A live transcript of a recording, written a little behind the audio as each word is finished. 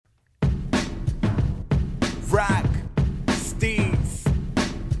RockSteeze.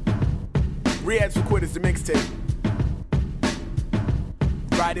 Rehabs for Quitters, the mixtape.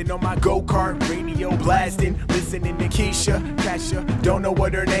 Riding on my go-kart, radio blasting, listening to Keisha, Kasha, don't know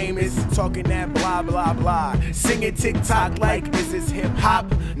what her name is, talking that blah blah blah, singing TikTok like, is this hip-hop?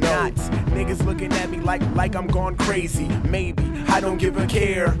 Not. Niggas looking at me like I'm gone crazy, maybe, I don't give a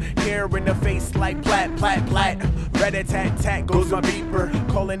care, hair in the face like plat, plat, plat, rat-a-tat-tat goes my beeper,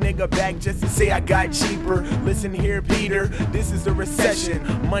 call a nigga back just to say I got cheaper, listen here Peter, this is a recession,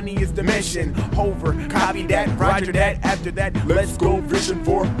 money is the mission, Hover, copy that, roger that, after that, let's go fishing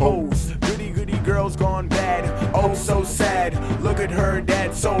for hoes. Goody girls gone bad, oh so sad, look at her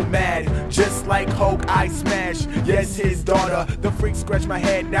dad so mad, just like Hulk I smash, yes his daughter, the freak scratch my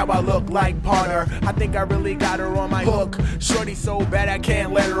head, now I look like Potter, I think I really got her on my hook, shorty so bad I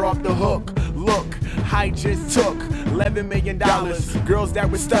can't let her off the hook, look, I just took $11 million, girls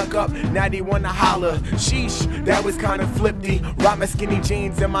that were stuck up, now they wanna holler, sheesh, that was kinda flippy, rock my skinny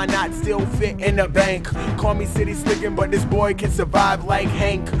jeans and my knots still fit in the bank, call me city slickin' but this boy can survive like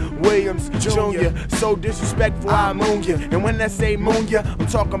Hank Williams Jr., so disrespectful I moon ya, and when I say moon ya, I'm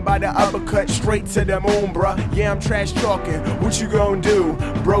talking about the uppercut straight to the moon bruh, yeah I'm trash talking, what you gonna do,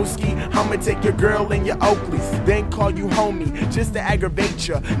 broski, I'ma take your girl and your Oakleys, then call you homie, just to aggravate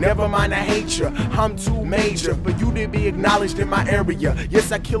ya, never mind I hate ya, I'm too major for you to be acknowledged in my area,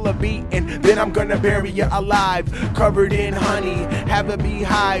 yes I kill a beat and then I'm gonna bury ya alive, covered in honey, have a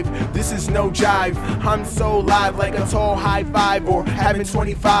beehive, this is no jive, I'm so live like a tall high five or having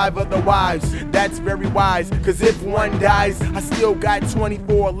 25 other wives, that's very wise, cause if one dies, I still got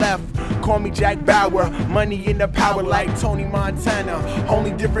 24 left, call me Jack Bauer, money in the power like Tony Montana,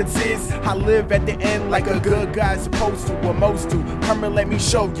 only difference is, I live at the end like a good guy supposed to, or most to, come and let me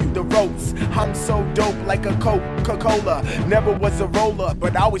show you the ropes, I'm so dope like a Coca-Cola, never was a roller,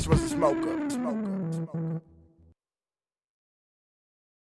 but I always was a smoker.